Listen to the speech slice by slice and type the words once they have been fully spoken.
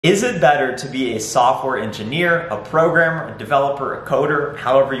Is it better to be a software engineer, a programmer, a developer, a coder,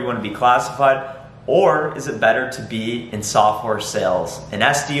 however you want to be classified, or is it better to be in software sales, an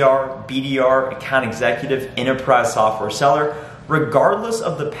SDR, BDR, account executive, enterprise software seller? Regardless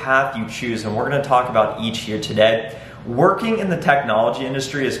of the path you choose, and we're going to talk about each here today, working in the technology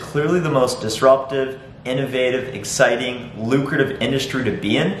industry is clearly the most disruptive, innovative, exciting, lucrative industry to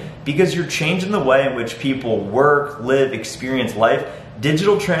be in because you're changing the way in which people work, live, experience life.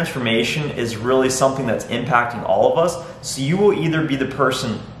 Digital transformation is really something that's impacting all of us. So you will either be the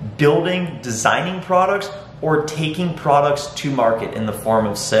person building, designing products, or taking products to market in the form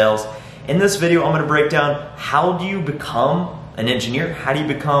of sales. In this video, I'm going to break down how do you become an engineer, how do you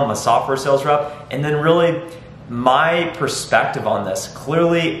become a software sales rep, and then really my perspective on this.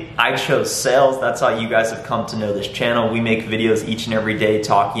 Clearly, I chose sales. That's how you guys have come to know this channel. We make videos each and every day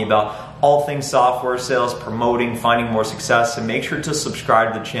talking about all things software sales, promoting, finding more success, and make sure to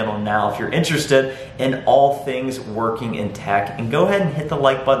subscribe to the channel now if you're interested in all things working in tech. And go ahead and hit the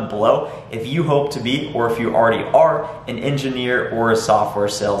like button below if you hope to be, or if you already are, an engineer or a software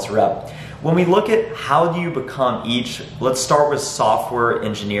sales rep. When we look at how do you become each, let's start with software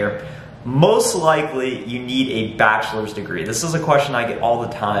engineer. Most likely you need a bachelor's degree. This is a question I get all the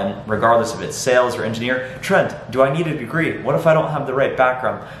time, regardless if it's sales or engineer. Trent, do I need a degree? What if I don't have the right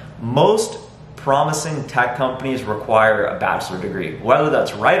background? Most promising tech companies require a bachelor degree. Whether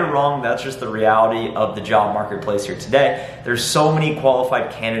that's right or wrong, that's just the reality of the job marketplace here today. There's so many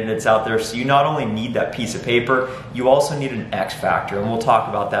qualified candidates out there, so you not only need that piece of paper, you also need an X factor, and we'll talk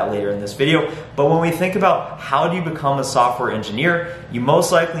about that later in this video. But when we think about how do you become a software engineer, you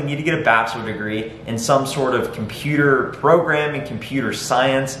most likely need to get a bachelor degree in some sort of computer programming, computer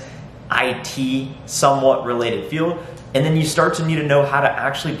science, IT, somewhat related field. And then you start to need to know how to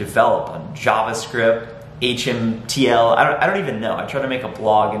actually develop on JavaScript, HTML. I don't even know. I try to make a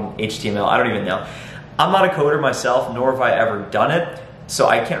blog in HTML. I don't even know. I'm not a coder myself, nor have I ever done it. So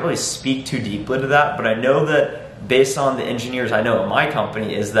I can't really speak too deeply to that. But I know that based on the engineers I know in my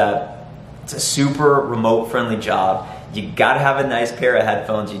company is that it's a super remote friendly job. You gotta have a nice pair of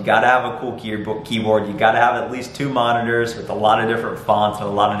headphones, you gotta have a cool keyboard, you gotta have at least 2 monitors with a lot of different fonts and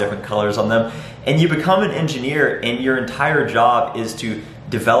a lot of different colors on them. And you become an engineer and your entire job is to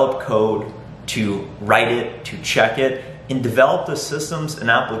develop code, to write it, to check it, and develop the systems and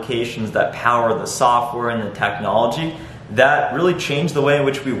applications that power the software and the technology that really change the way in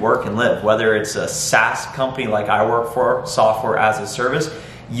which we work and live. Whether it's a SaaS company like I work for, software as a service,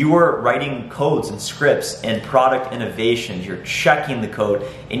 you are writing codes and scripts and product innovations. You're checking the code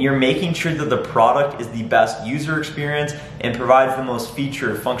and you're making sure that the product is the best user experience and provides the most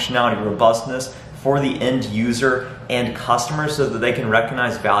feature, functionality, robustness for the end user and customer so that they can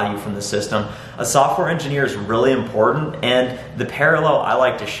recognize value from the system. A software engineer is really important, and the parallel I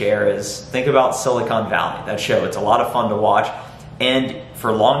like to share is think about Silicon Valley, that show. It's a lot of fun to watch. And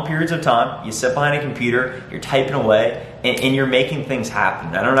for long periods of time, you sit behind a computer, you're typing away, and you're making things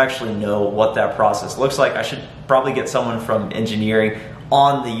happen. I don't actually know what that process looks like. I should probably get someone from engineering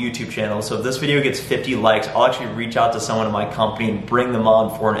on the YouTube channel. So if this video gets 50 likes, I'll actually reach out to someone in my company and bring them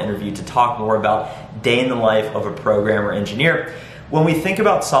on for an interview to talk more about day in the life of a programmer engineer. When we think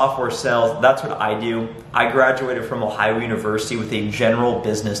about software sales, that's what I do. I graduated from Ohio University with a general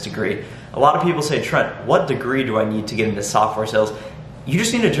business degree. A lot of people say, Trent, what degree do I need to get into software sales? You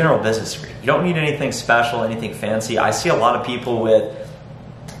just need a general business degree. You don't need anything special, anything fancy. I see a lot of people with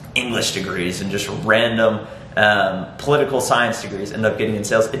English degrees and just random political science degrees end up getting in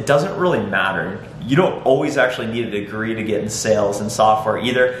sales. It doesn't really matter. You don't always actually need a degree to get in sales and software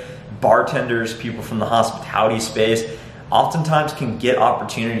either. Bartenders, people from the hospitality space, oftentimes can get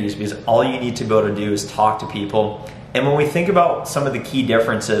opportunities because all you need to be able to do is talk to people. And when we think about some of the key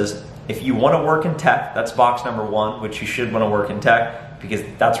differences, if you want to work in tech, that's box number 1, which you should want to work in tech because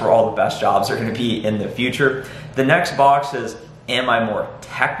that's where all the best jobs are going to be in the future. The next box is, am I more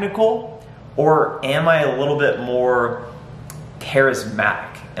technical or am I a little bit more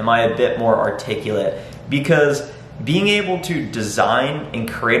charismatic? Am I a bit more articulate? Because being able to design and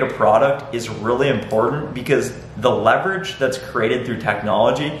create a product is really important because the leverage that's created through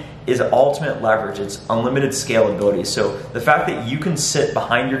technology is ultimate leverage. It's unlimited scalability. So the fact that you can sit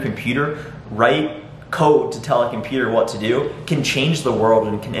behind your computer, write code to tell a computer what to do can change the world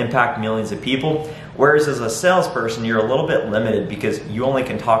and can impact millions of people. Whereas as a salesperson, you're a little bit limited because you only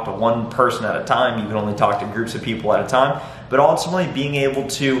can talk to one person at a time. You can only talk to groups of people at a time. But ultimately being able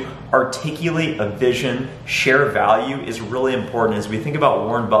to articulate a vision, share value is really important. As we think about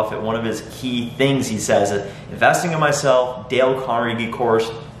Warren Buffett, one of his key things he says is investing in myself, Dale Carnegie course,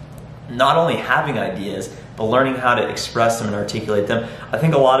 not only having ideas, but learning how to express them and articulate them. I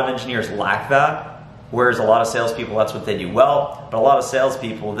think a lot of engineers lack that. Whereas a lot of salespeople, that's what they do well, but a lot of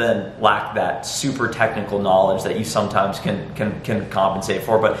salespeople then lack that super technical knowledge that you sometimes can compensate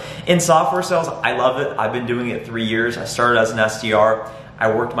for. But in software sales, I love it. I've been doing it 3 years. I started as an SDR.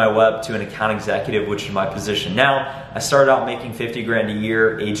 I worked my way up to an account executive, which is my position now. I started out making 50 grand a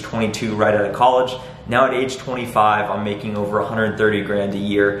year, age 22, right out of college. Now at age 25, I'm making over 130 grand a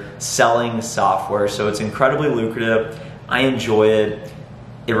year selling software. So it's incredibly lucrative. I enjoy it.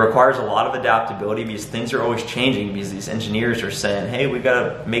 It requires a lot of adaptability because things are always changing, because these engineers are saying, hey, we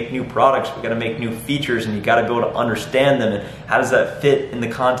gotta make new products, we gotta make new features, and you gotta be able to understand them, and how does that fit in the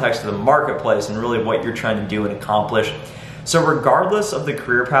context of the marketplace and really what you're trying to do and accomplish. So regardless of the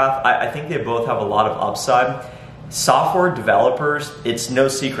career path, I think they both have a lot of upside. Software developers, it's no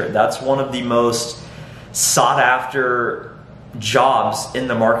secret, that's one of the most sought after jobs in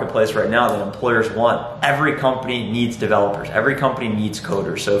the marketplace right now that employers want. Every company needs developers. Every company needs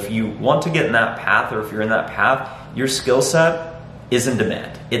coders. So if you want to get in that path, or if you're in that path, your skill set is in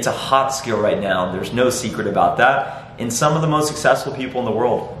demand. It's a hot skill right now. There's no secret about that. And some of the most successful people in the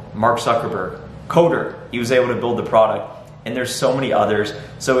world, Mark Zuckerberg, coder, he was able to build the product. And there's so many others.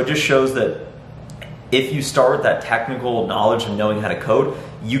 So it just shows that if you start with that technical knowledge of knowing how to code,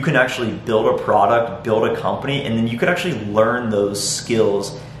 you can actually build a product, build a company, and then you can actually learn those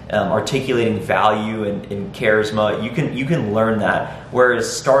skills, articulating value and charisma. You can learn that.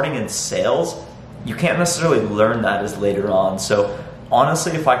 Whereas starting in sales, you can't necessarily learn that as later on. So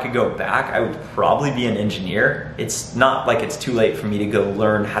honestly, if I could go back, I would probably be an engineer. It's not like it's too late for me to go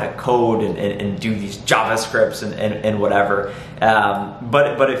learn how to code and do these JavaScripts and whatever.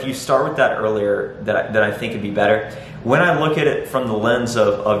 But if you start with that earlier, that I think it'd be better. When I look at it from the lens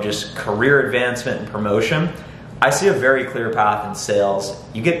of just career advancement and promotion, I see a very clear path in sales.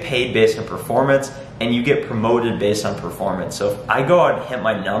 You get paid based on performance, and you get promoted based on performance. So if I go out and hit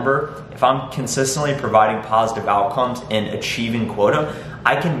my number, if I'm consistently providing positive outcomes and achieving quota,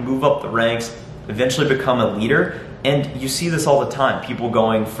 I can move up the ranks, eventually become a leader. And you see this all the time. People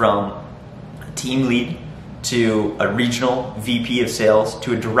going from a team lead to a regional VP of sales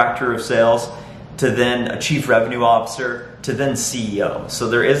to a director of sales to then a chief revenue officer to then CEO. So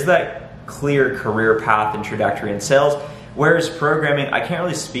there is that clear career path and trajectory in sales. Whereas programming, I can't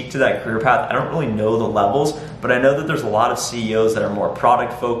really speak to that career path. I don't really know the levels, but I know that there's a lot of CEOs that are more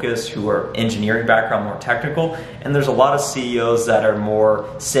product focused, who are engineering background, more technical, and there's a lot of CEOs that are more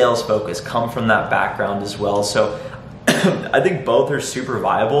sales focused, come from that background as well. So I think both are super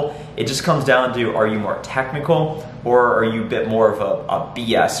viable. It just comes down to, are you more technical, or are you a bit more of a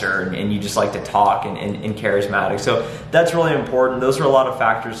BSer and you just like to talk and charismatic? So that's really important. Those are a lot of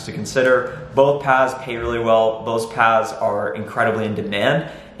factors to consider. Both paths pay really well. Both paths are incredibly in demand.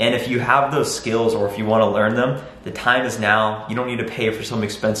 And if you have those skills, or if you want to learn them, the time is now. You don't need to pay for some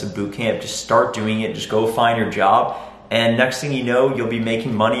expensive boot camp. Just start doing it. Just go find your job. And next thing you know, you'll be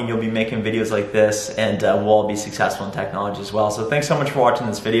making money and you'll be making videos like this, and we'll all be successful in technology as well. So thanks so much for watching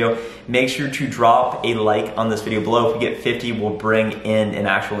this video. Make sure to drop a like on this video below. If we get 50, we'll bring in an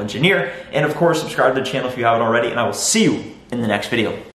actual engineer. And of course, subscribe to the channel if you haven't already, and I will see you in the next video.